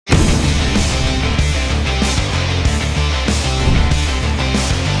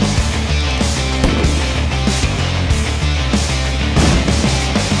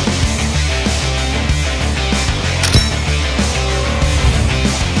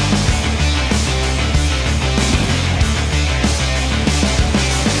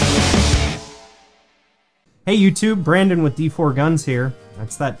Hey YouTube, Brandon with D4 Guns here.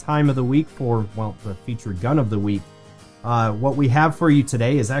 It's that time of the week for, well, the featured gun of the week. What we have for you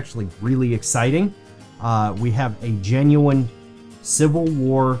today is actually really exciting. We have a genuine Civil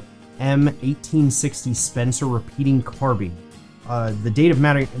War M1860 Spencer repeating carbine. The date of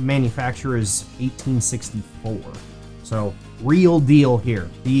manufacture is 1864, so real deal here.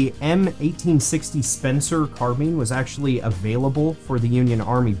 The M1860 Spencer carbine was actually available for the Union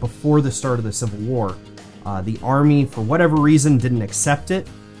Army before the start of the Civil War. The Army, for whatever reason, didn't accept it,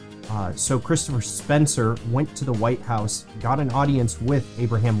 so Christopher Spencer went to the White House, got an audience with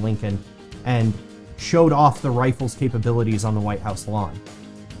Abraham Lincoln, and showed off the rifle's capabilities on the White House lawn.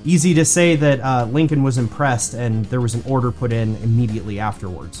 Easy to say that Lincoln was impressed, and there was an order put in immediately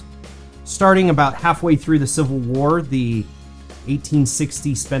afterwards. Starting about halfway through the Civil War, the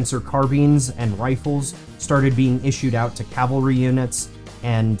 1860 Spencer carbines and rifles started being issued out to cavalry units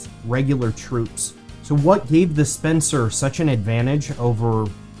and regular troops. So what gave the Spencer such an advantage over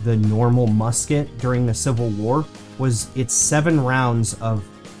the normal musket during the Civil War was its 7 rounds of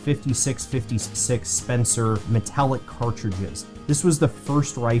 56 Spencer metallic cartridges. This was the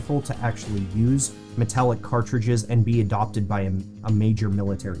first rifle to actually use metallic cartridges and be adopted by a major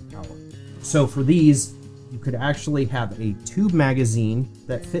military power. So for these, you could actually have a tube magazine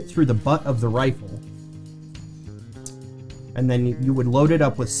that fit through the butt of the rifle, and then you would load it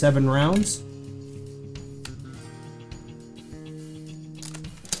up with 7 rounds,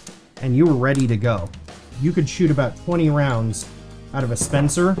 and you were ready to go. You could shoot about 20 rounds out of a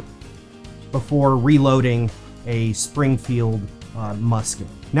Spencer before reloading a Springfield musket.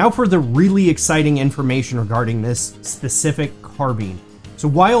 Now for the really exciting information regarding this specific carbine. So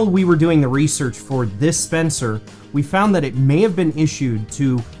while we were doing the research for this Spencer, we found that it may have been issued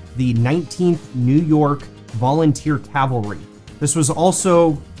to the 19th New York Volunteer Cavalry. This was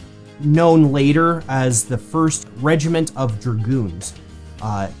also known later as the 1st Regiment of Dragoons.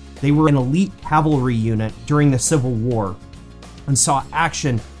 They were an elite cavalry unit during the Civil War and saw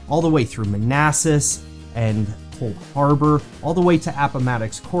action all the way through Manassas and Cold Harbor, all the way to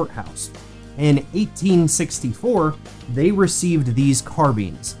Appomattox Courthouse. In 1864, they received these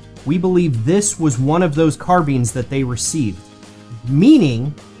carbines. We believe this was one of those carbines that they received,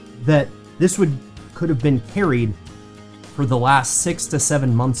 meaning that this could have been carried for the last 6 to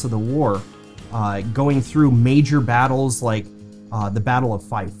 7 months of the war, going through major battles like the Battle of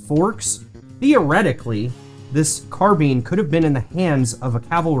Five Forks. Theoretically, this carbine could have been in the hands of a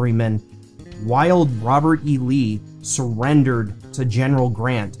cavalryman while Robert E. Lee surrendered to General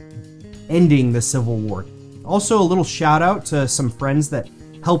Grant, ending the Civil War. Also, a little shout out to some friends that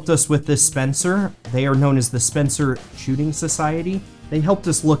helped us with this Spencer. They are known as the Spencer Shooting Society. They helped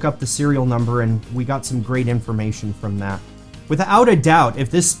us look up the serial number, and we got some great information from that. Without a doubt, if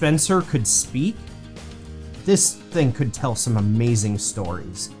this Spencer could speak, this thing could tell some amazing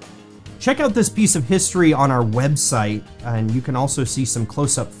stories. Check out this piece of history on our website, and you can also see some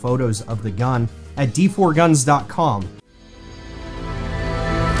close-up photos of the gun at d4guns.com.